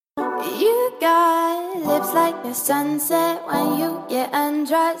You got lips like the sunset. When you get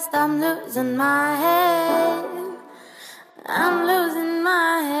undressed, I'm losing my head. I'm losing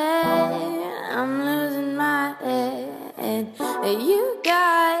my head. I'm losing my head. You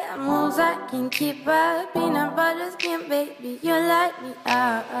got moves I can keep up. Peanut butter skin, baby, you let me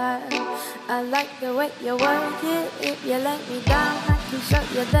out. I like the way you work it. If you let me down, I can show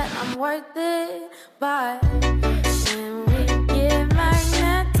you that I'm worth it. But when we get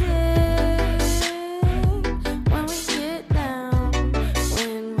magnetic, when we get down,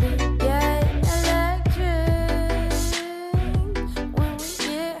 when we get electric, when we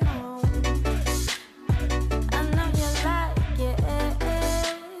get home, I know you like it.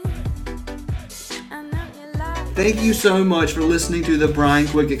 I know you like it. Thank you so much for listening to the Brian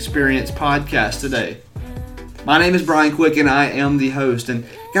Quick Experience podcast today. My name is Brian Quick and I am the host. And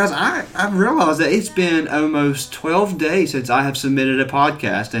guys, I've realized that it's been almost 12 days since I have submitted a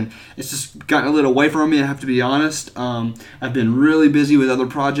podcast, and it's just gotten a little away from me, I have to be honest. I've been really busy with other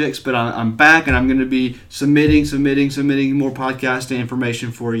projects, but I'm back and I'm going to be submitting more podcast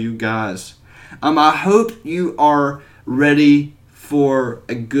information for you guys. I hope you are ready for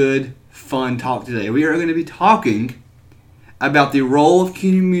a good, fun talk today. We are going to be talking about the role of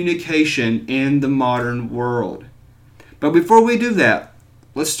communication in the modern world. But before we do that,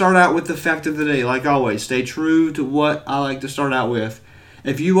 let's start out with the fact of the day. Like always, stay true to what I like to start out with.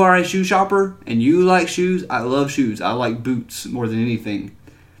 If you are a shoe shopper and you like shoes, I love shoes. I like boots more than anything.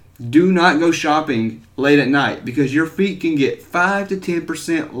 Do not go shopping late at night because your feet can get 5 to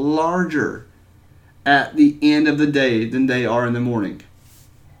 10% larger at the end of the day than they are in the morning.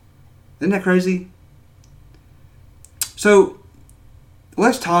 Isn't that crazy? So,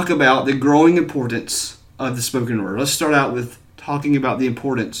 let's talk about the growing importance of the spoken word. Let's start out with talking about the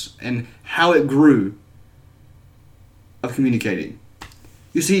importance and how it grew of communicating.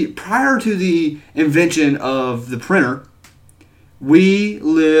 You see, prior to the invention of the printer, we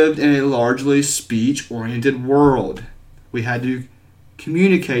lived in a largely speech-oriented world. We had to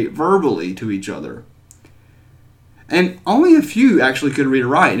communicate verbally to each other. And only a few actually could read or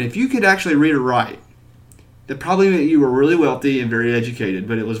write. And if you could actually read or write, that probably meant you were really wealthy and very educated,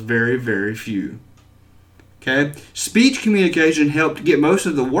 but it was very, very few. Okay? Speech communication helped get most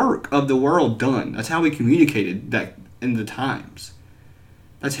of the work of the world done. That's how we communicated back in the times.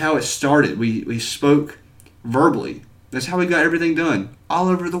 That's how it started. We spoke verbally. That's how we got everything done all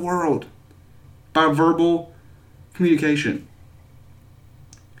over the world, by verbal communication.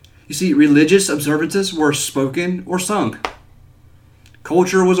 You see, religious observances were spoken or sung.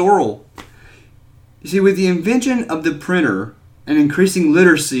 Culture was oral. You see, with the invention of the printer and increasing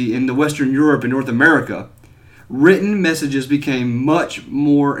literacy in the Western Europe and North America, written messages became much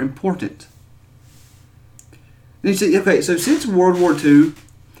more important. And you see, okay, so since World War II,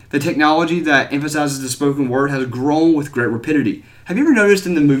 the technology that emphasizes the spoken word has grown with great rapidity. Have you ever noticed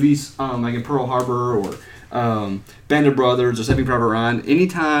in the movies, like in Pearl Harbor or Band of Brothers or Saving Private Ryan,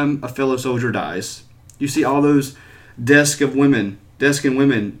 anytime a fellow soldier dies, you see all those desk and women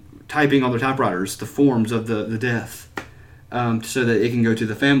typing on their typewriters the forms of the death so that it can go to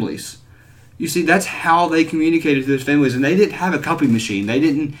the families. You see, that's how they communicated to those families, and they didn't have a copy machine. They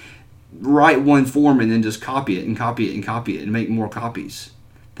didn't write one form and then just copy it and copy it and copy it and make more copies.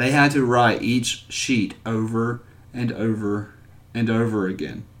 They had to write each sheet over and over and over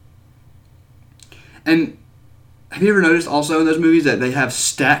again. And have you ever noticed also in those movies that they have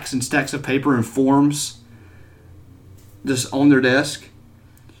stacks and stacks of paper and forms just on their desk?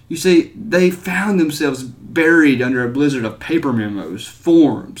 You see, they found themselves buried under a blizzard of paper memos,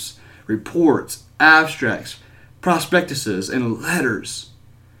 forms, reports, abstracts, prospectuses, and letters.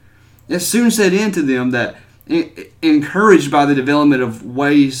 It soon set into them that, encouraged by the development of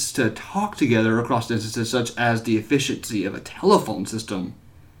ways to talk together across distances, such as the efficiency of a telephone system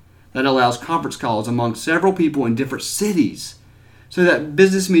that allows conference calls among several people in different cities, so that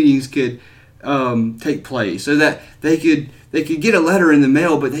business meetings could take place, so that they could get a letter in the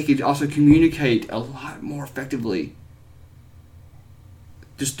mail, but they could also communicate a lot more effectively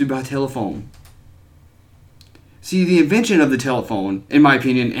just by telephone. See, the invention of the telephone, in my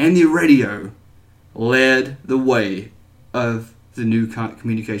opinion, and the radio led the way of the new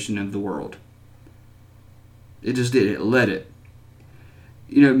communication of the world. It just did. It led it.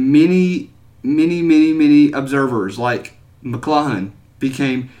 You know, many observers like McLuhan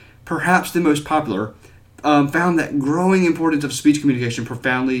became perhaps the most popular, found that growing importance of speech communication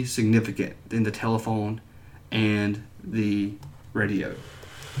profoundly significant in the telephone and the radio.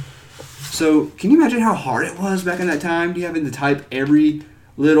 So, can you imagine how hard it was back in that time? You having to type every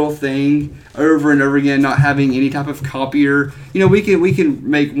little thing over and over again, not having any type of copier. We can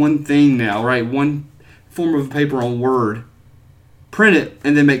make one thing now, right? One form of paper on Word, print it,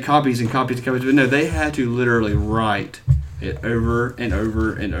 and then make copies and copies and copies. But no, they had to literally write it over and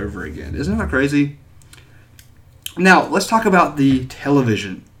over and over again. Isn't that crazy? Now, let's talk about the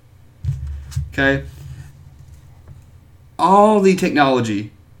television. Okay? All the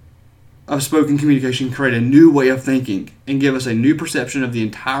technology of spoken communication create a new way of thinking and give us a new perception of the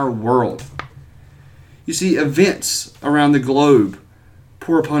entire world. You see, events around the globe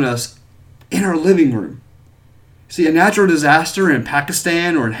pour upon us in our living room. See, a natural disaster in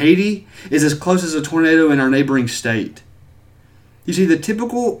Pakistan or in Haiti is as close as a tornado in our neighboring state. You see, the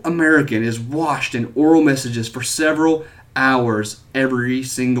typical American is washed in oral messages for several hours every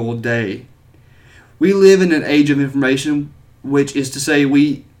single day. We live in an age of information, which is to say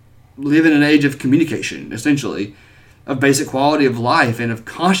we live in an age of communication, essentially, of basic quality of life and of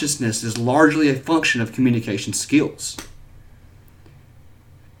consciousness is largely a function of communication skills.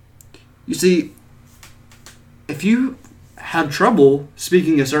 You see, if you have trouble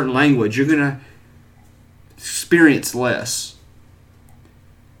speaking a certain language, you're going to experience less.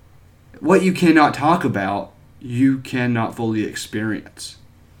 What you cannot talk about, you cannot fully experience.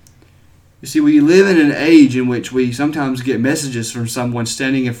 You see, we live in an age in which we sometimes get messages from someone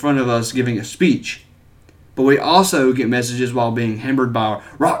standing in front of us giving a speech. But we also get messages while being hammered by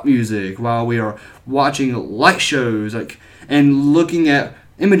rock music, while we are watching light shows and looking at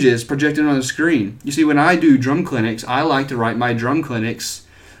images projected on the screen. You see, when I do drum clinics, I like to write my drum clinics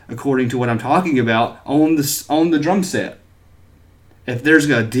according to what I'm talking about on the drum set. If there's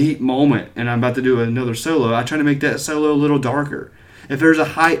a deep moment and I'm about to do another solo, I try to make that solo a little darker. If there's a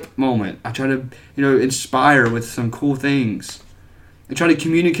hype moment, I try to, inspire with some cool things. I try to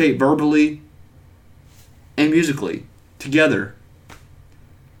communicate verbally and musically together.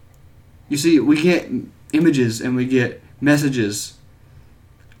 You see, we get images and we get messages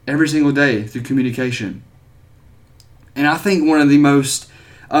every single day through communication. And I think one of the most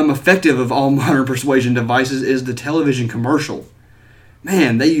effective of all modern persuasion devices is the television commercial.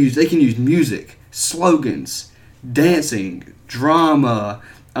 Man, they can use music, slogans, dancing, drama,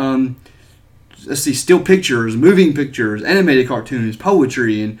 still pictures, moving pictures, animated cartoons,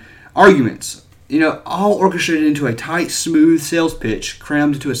 poetry, and arguments. All orchestrated into a tight, smooth sales pitch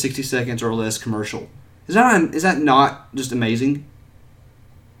crammed into a 60 seconds or less commercial. Is that not just amazing?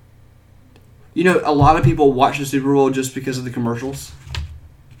 A lot of people watch the Super Bowl just because of the commercials.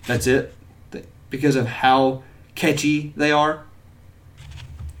 That's it. Because of how catchy they are.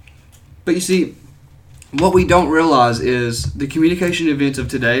 But you see, what we don't realize is the communication events of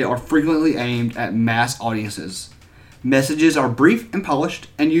today are frequently aimed at mass audiences. Messages are brief and polished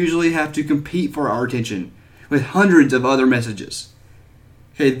and usually have to compete for our attention with hundreds of other messages.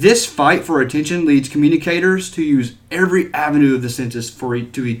 Okay, this fight for attention leads communicators to use every avenue of the senses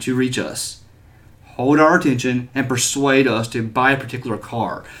to reach us, hold our attention, and persuade us to buy a particular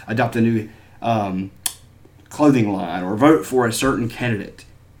car, adopt a new clothing line, or vote for a certain candidate.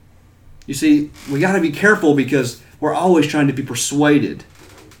 You see, we got to be careful because we're always trying to be persuaded.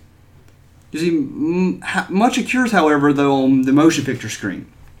 You see, much occurs, however, though, on the motion picture screen,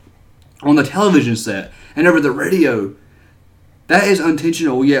 on the television set, and over the radio. That is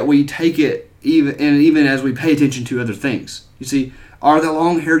intentional, yet we take it even as we pay attention to other things. You see, are the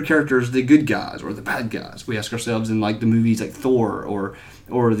long-haired characters the good guys or the bad guys? We ask ourselves in the movies like Thor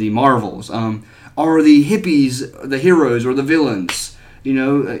or the Marvels. Are the hippies the heroes or the villains?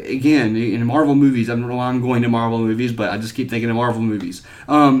 Again, in Marvel movies, I don't know why I'm going to Marvel movies, but I just keep thinking of Marvel movies.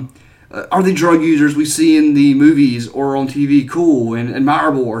 Are the drug users we see in the movies or on TV cool and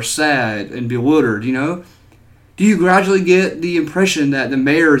admirable or sad and bewildered, Do you gradually get the impression that the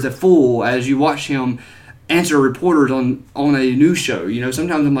mayor is a fool as you watch him answer reporters on a news show?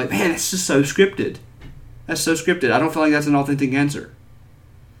 Sometimes I'm like, man, that's just so scripted. That's so scripted. I don't feel like that's an authentic answer.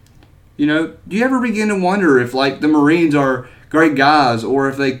 Do you ever begin to wonder if the Marines are great guys or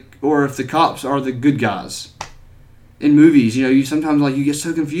if the cops are the good guys? In movies, you sometimes you get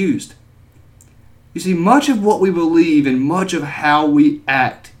so confused. You see, much of what we believe and much of how we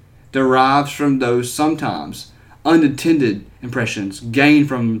act derives from those sometimes unintended impressions gained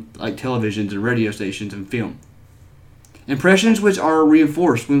from televisions and radio stations and film. Impressions which are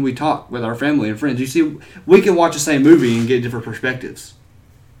reinforced when we talk with our family and friends. You see, we can watch the same movie and get different perspectives.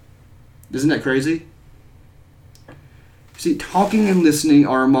 Isn't that crazy? See, talking and listening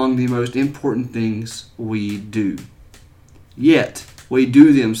are among the most important things we do. Yet, we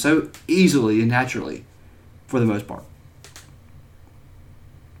do them so easily and naturally, for the most part.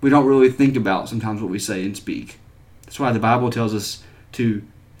 We don't really think about sometimes what we say and speak. That's why the Bible tells us to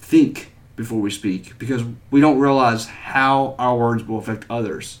think before we speak, because we don't realize how our words will affect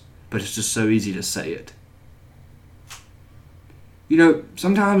others, but it's just so easy to say it.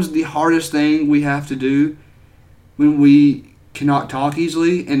 Sometimes the hardest thing we have to do when we cannot talk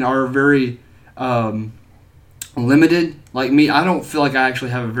easily and are very limited, like me, I don't feel like I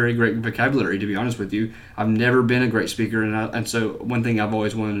actually have a very great vocabulary, to be honest with you. I've never been a great speaker, and so one thing I've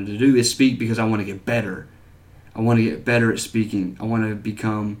always wanted to do is speak because I want to get better. I want to get better at speaking. I want to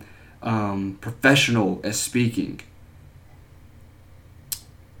become professional at speaking.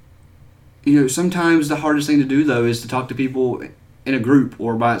 Sometimes the hardest thing to do, though, is to talk to people in a group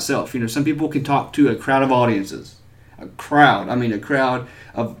or by itself. Some people can talk to a crowd of audiences. A crowd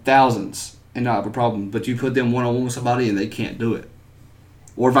of thousands and not have a problem. But you put them one-on-one with somebody and they can't do it.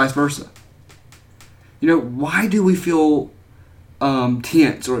 Or vice versa. Why do we feel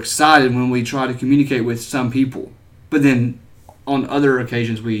tense or excited when we try to communicate with some people? But then on other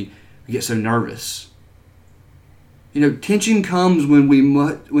occasions we get so nervous. Tension comes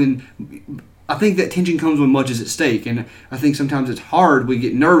I think that tension comes when much is at stake, and I think sometimes it's hard. We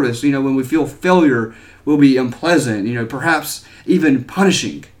get nervous, when we feel failure will be unpleasant, perhaps even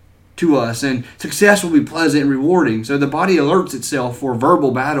punishing to us, and success will be pleasant and rewarding. So the body alerts itself for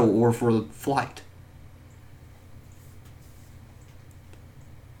verbal battle or for flight.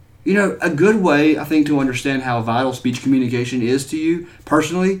 A good way, I think, to understand how vital speech communication is to you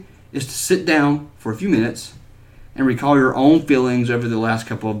personally is to sit down for a few minutes and recall your own feelings over the last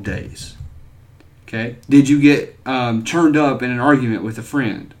couple of days. Okay? Did you get turned up in an argument with a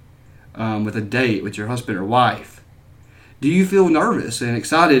friend, with a date, with your husband or wife? Do you feel nervous and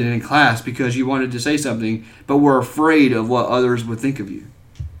excited in class because you wanted to say something but were afraid of what others would think of you?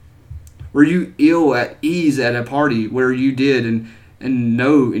 Were you ill at ease at a party where you didn't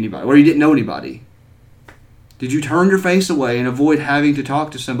know anybody? Did you turn your face away and avoid having to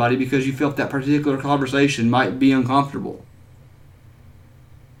talk to somebody because you felt that particular conversation might be uncomfortable?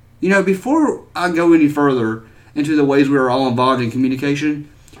 Before I go any further into the ways we are all involved in communication,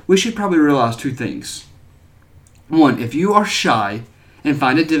 we should probably realize two things. One, if you are shy and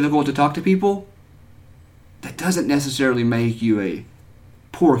find it difficult to talk to people, that doesn't necessarily make you a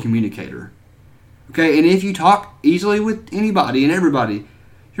poor communicator. Okay, and if you talk easily with anybody and everybody,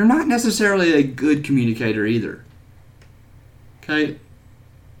 you're not necessarily a good communicator either. Okay?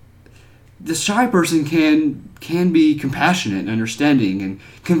 The shy person can be compassionate and understanding and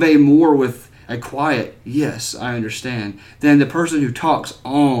convey more with a quiet, yes, I understand, than the person who talks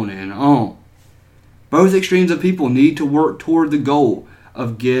on and on. Both extremes of people need to work toward the goal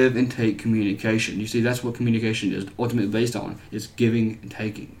of give and take communication. You see, that's what communication is ultimately based on, is giving and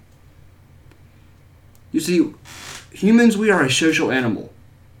taking. You see, humans, we are a social animal.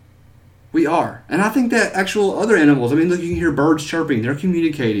 We are. And I think that actual other animals, look, you can hear birds chirping, they're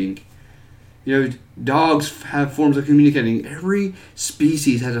communicating. Dogs have forms of communicating. Every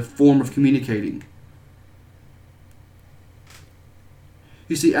species has a form of communicating.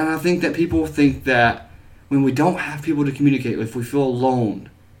 You see, and I think that people think that when we don't have people to communicate with, we feel alone.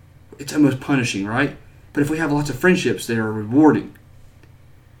 It's almost punishing, right? But if we have lots of friendships, they are rewarding.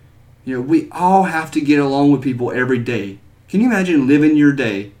 We all have to get along with people every day. Can you imagine living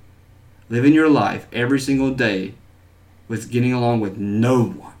your life every single day with getting along with no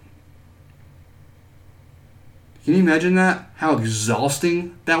one? Can you imagine that? How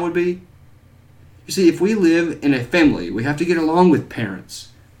exhausting that would be? You see, if we live in a family, we have to get along with parents,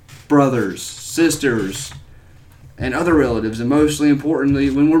 brothers, sisters, and other relatives. And mostly importantly,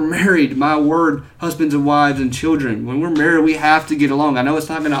 when we're married, my word, husbands and wives and children, when we're married, we have to get along. I know it's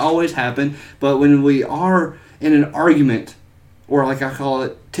not going to always happen, but when we are in an argument, or like I call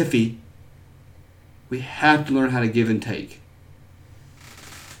it, tiffy, we have to learn how to give and take.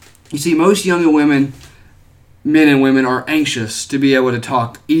 You see, most young women, men and women, are anxious to be able to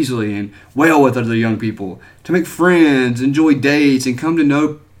talk easily and well with other young people, to make friends, enjoy dates, and come to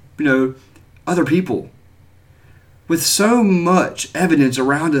know, other people. With so much evidence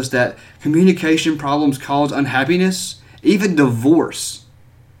around us that communication problems cause unhappiness, even divorce,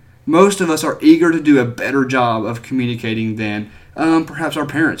 most of us are eager to do a better job of communicating than perhaps our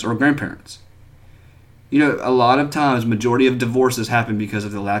parents or grandparents. A lot of times, majority of divorces happen because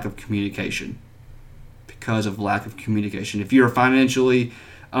of the lack of communication. If you're financially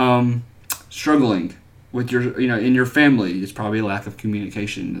struggling with your, in your family, it's probably a lack of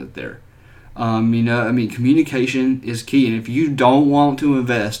communication there. Communication is key, and if you don't want to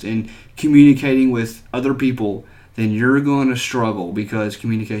invest in communicating with other people, then you're going to struggle, because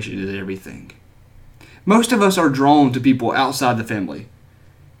communication is everything. Most of us are drawn to people outside the family.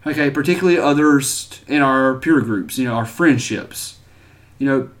 Okay, particularly others in our peer groups, our friendships.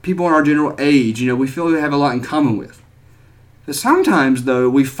 people in our general age, we feel we have a lot in common with. But sometimes, though,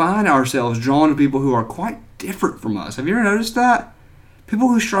 we find ourselves drawn to people who are quite different from us. Have you ever noticed that? People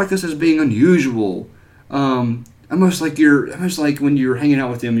who strike us as being unusual, almost like when you're hanging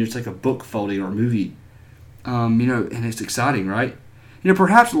out with them, it's like a book folding or a movie, and it's exciting, right?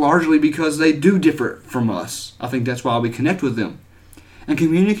 Perhaps largely because they do differ from us. I think that's why we connect with them. And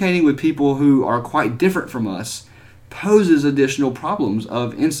communicating with people who are quite different from us poses additional problems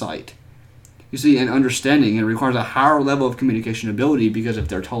of insight. You see, and understanding, and requires a higher level of communication ability, because if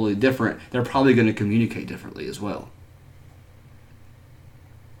they're totally different, they're probably going to communicate differently as well.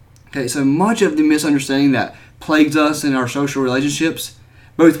 Okay, so much of the misunderstanding that plagues us in our social relationships,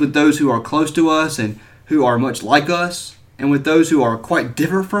 both with those who are close to us and who are much like us, and with those who are quite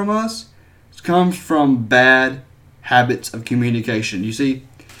different from us, comes from bad habits of communication. You see,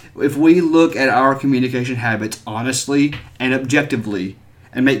 if we look at our communication habits honestly and objectively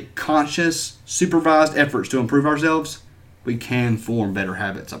and make conscious, supervised efforts to improve ourselves, we can form better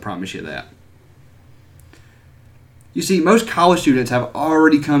habits. I promise you that. You see, most college students have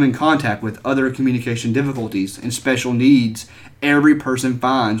already come in contact with other communication difficulties and special needs every person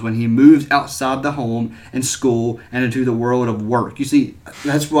finds when he moves outside the home and school and into the world of work. You see,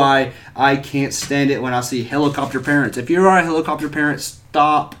 that's why I can't stand it when I see helicopter parents. If you are a helicopter parent,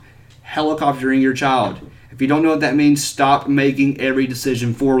 stop helicoptering your child. If you don't know what that means, stop making every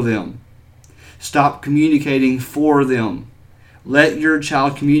decision for them. Stop communicating for them. Let your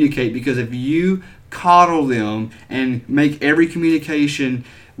child communicate, because if you coddle them and make every communication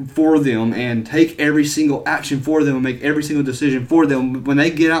for them and take every single action for them and make every single decision for them, when they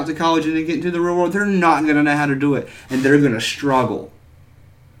get out to college and they get into the real world, they're not going to know how to do it, and they're going to struggle.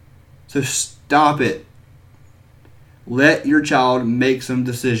 So stop it. Let your child make some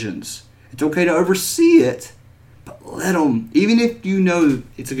decisions. It's okay to oversee it, but let them, even if you know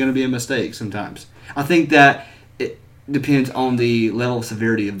it's going to be a mistake sometimes. I think that it depends on the level of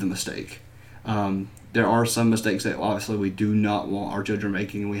severity of the mistake. There are some mistakes that obviously we do not want our children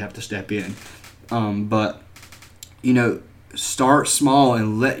making, and we have to step in. But start small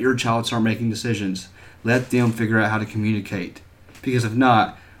and let your child start making decisions. Let them figure out how to communicate. Because if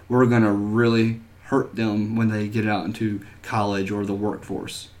not, we're going to really hurt them when they get out into college or the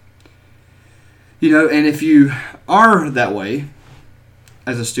workforce. And if you are that way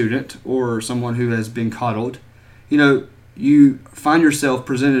as a student or someone who has been coddled, you find yourself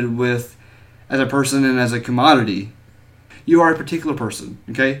presented with, as a person and as a commodity. You are a particular person,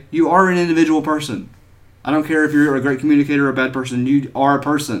 okay? You are an individual person. I don't care if you're a great communicator or a bad person, you are a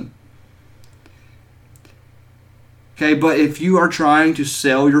person. Okay, but if you are trying to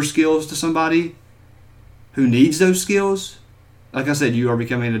sell your skills to somebody who needs those skills, like I said, you are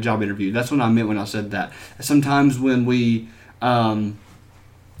becoming a job interview. That's what I meant when I said that. Sometimes when we don't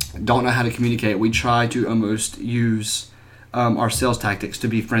know how to communicate, we try to almost use our sales tactics to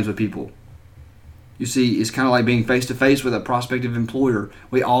be friends with people. You see, it's kind of like being face-to-face with a prospective employer.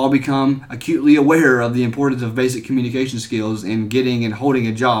 We all become acutely aware of the importance of basic communication skills in getting and holding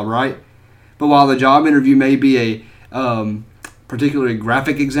a job, right? But while the job interview may be a particularly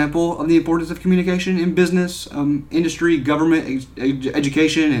graphic example of the importance of communication in business, industry, government,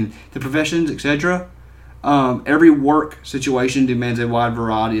 education, and the professions, etc., every work situation demands a wide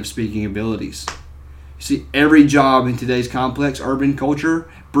variety of speaking abilities. You see, every job in today's complex urban culture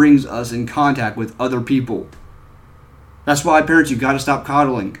brings us in contact with other people. That's why, parents, you've got to stop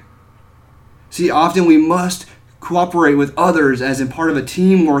coddling. See, often we must cooperate with others as in part of a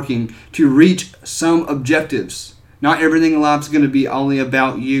team working to reach some objectives. Not everything in life is going to be only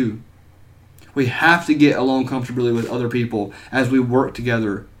about you. We have to get along comfortably with other people as we work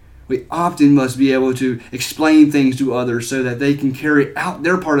together. We often must be able to explain things to others so that they can carry out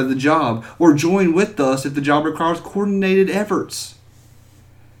their part of the job or join with us if the job requires coordinated efforts.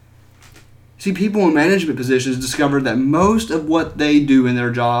 See, people in management positions discovered that most of what they do in their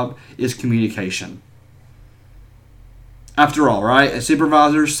job is communication. After all, right, a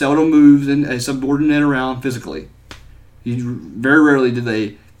supervisor seldom moves a subordinate around physically. Very rarely do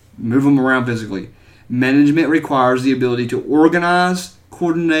they move them around physically. Management requires the ability to organize,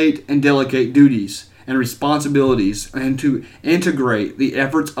 coordinate, and delegate duties and responsibilities, and to integrate the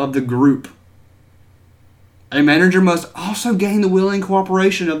efforts of the group. A manager must also gain the willing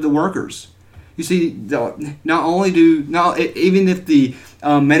cooperation of the workers. You see, even if the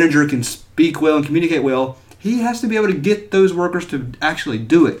manager can speak well and communicate well, he has to be able to get those workers to actually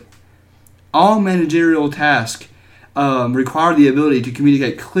do it. All managerial tasks require the ability to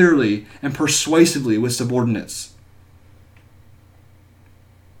communicate clearly and persuasively with subordinates.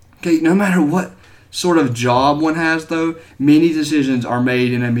 Okay, no matter what sort of job one has, though, many decisions are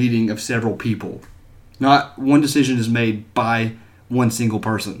made in a meeting of several people. Not one decision is made by one single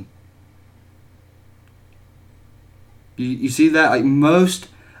person. You see that? Like, most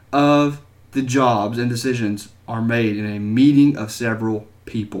of the jobs and decisions are made in a meeting of several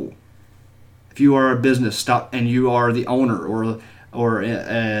people. If you are a business, and you are the owner or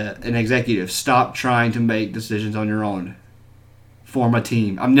an executive, stop trying to make decisions on your own. Form a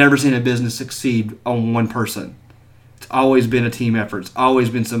team. I've never seen a business succeed on one person. It's always been a team effort. It's always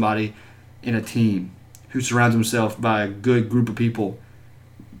been somebody in a team who surrounds himself by a good group of people.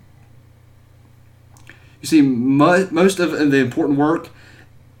 You see, most of the important work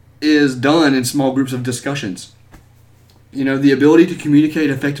is done in small groups of discussions. You know, the ability to communicate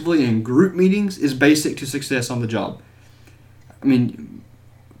effectively in group meetings is basic to success on the job. I mean,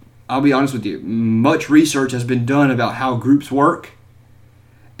 I'll be honest with you. Much research has been done about how groups work.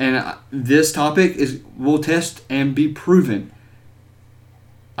 And this topic will test and be proven.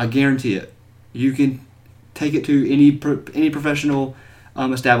 I guarantee it. You can take it to any professional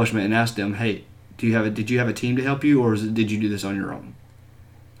establishment and ask them, hey, did you have a team to help you, or did you do this on your own?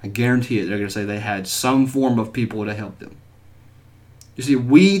 I guarantee it. They're going to say they had some form of people to help them. You see,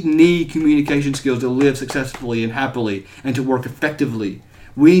 we need communication skills to live successfully and happily and to work effectively.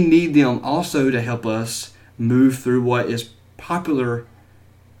 We need them also to help us move through what is popular.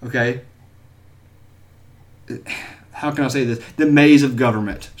 Okay? How can I say this? The maze of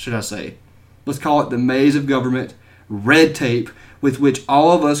government, should I say. Let's call it the maze of government, red tape, with which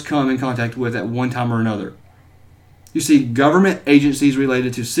all of us come in contact with at one time or another. You see, government agencies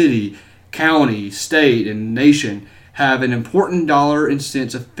related to city, county, state, and nation have an important dollar and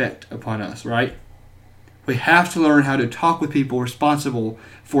cents effect upon us, right? We have to learn how to talk with people responsible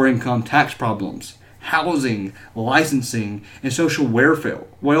for income tax problems, housing, licensing, and social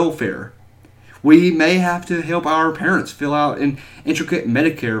welfare. We may have to help our parents fill out intricate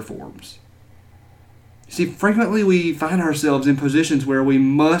Medicare forms. See, frequently we find ourselves in positions where we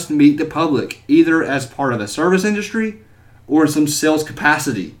must meet the public, either as part of a service industry or in some sales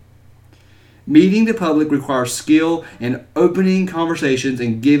capacity. Meeting the public requires skill in opening conversations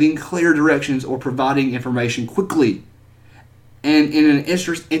and giving clear directions or providing information quickly and in an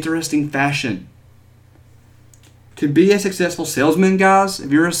interesting fashion. To be a successful salesman, guys,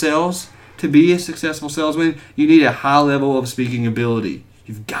 if you're in sales, to be a successful salesman, you need a high level of speaking ability.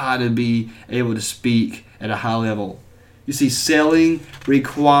 You've got to be able to speak at a high level. You see, selling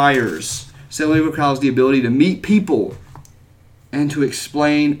requires the ability to meet people and to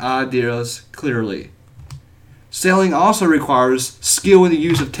explain ideas clearly. Selling also requires skill in the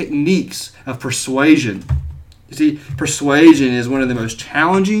use of techniques of persuasion. You see, persuasion is one of the most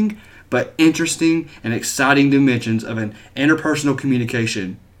challenging but interesting and exciting dimensions of an interpersonal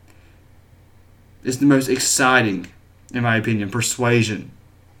communication. It's the most exciting, in my opinion, persuasion.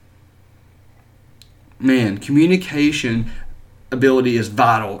 Man, communication ability is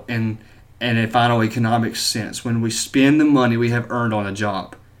vital in a final economic sense when we spend the money we have earned on a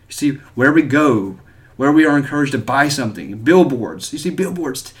job. You see, where we go, where we are encouraged to buy something, billboards. You see,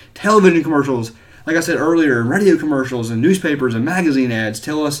 billboards, television commercials, like I said earlier, radio commercials and newspapers and magazine ads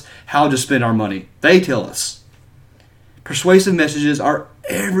tell us how to spend our money. They tell us. Persuasive messages are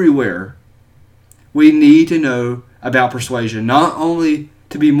everywhere. We need to know about persuasion, not only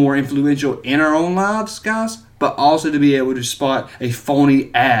to be more influential in our own lives, guys, but also to be able to spot a phony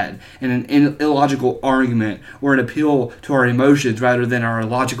ad and an illogical argument or an appeal to our emotions rather than our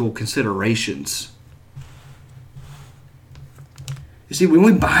logical considerations. You see, when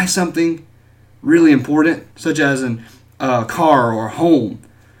we buy something really important, such as a car or a home,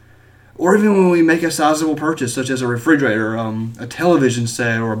 or even when we make a sizable purchase, such as a refrigerator, a television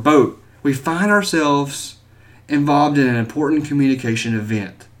set, or a boat, we find ourselves involved in an important communication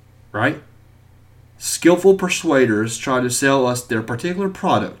event, right? Skillful persuaders try to sell us their particular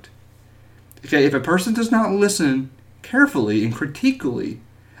product. Okay, if a person does not listen carefully and critically,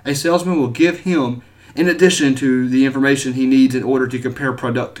 a salesman will give him, in addition to the information he needs in order to compare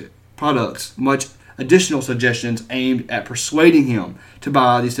products, much additional suggestions aimed at persuading him to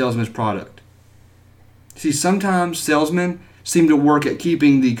buy the salesman's product. See, sometimes salesmen seem to work at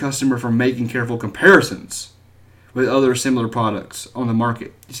keeping the customer from making careful comparisons with other similar products on the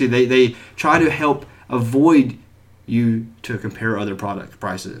market. You see, they try to help avoid you to compare other product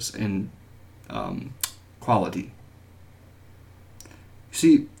prices and quality. You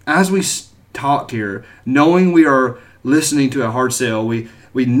see, as we talked here, knowing we are listening to a hard sell, we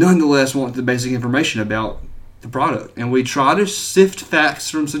nonetheless want the basic information about the product. And we try to sift facts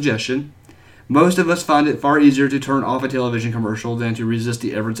from suggestion, Most of us find it far easier to turn off a television commercial than to resist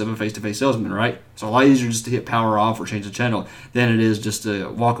the efforts of a face-to-face salesman, right? It's a lot easier just to hit power off or change the channel than it is just to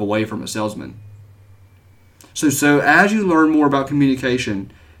walk away from a salesman. So as you learn more about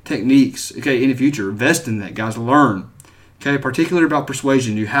communication techniques, okay, in the future, invest in that, guys. Learn, okay, particularly about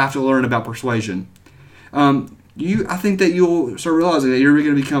persuasion. You have to learn about persuasion. I think that you'll start realizing that you're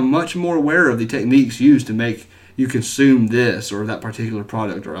going to become much more aware of the techniques used to make you consume this or that particular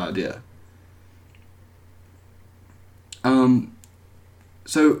product or idea.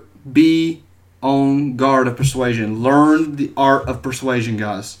 So be on guard of persuasion. Learn the art of persuasion,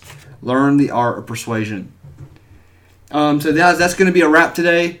 guys. Learn the art of persuasion. So guys, that's going to be a wrap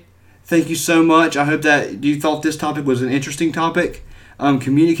today. Thank you so much. I hope that you thought this topic was an interesting topic.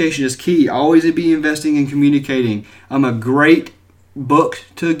 Communication is key. Always be investing in communicating. A great book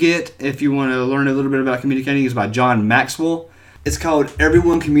to get if you want to learn a little bit about communicating is by John Maxwell. It's called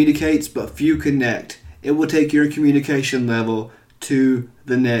Everyone Communicates, But Few Connect. It will take your communication level to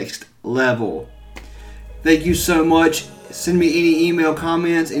the next level. Thank you so much. Send me any email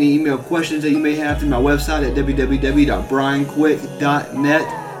comments, any email questions that you may have through my website at www.brianquick.net.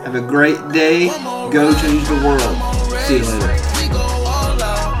 Have a great day. Go change the world. See you later.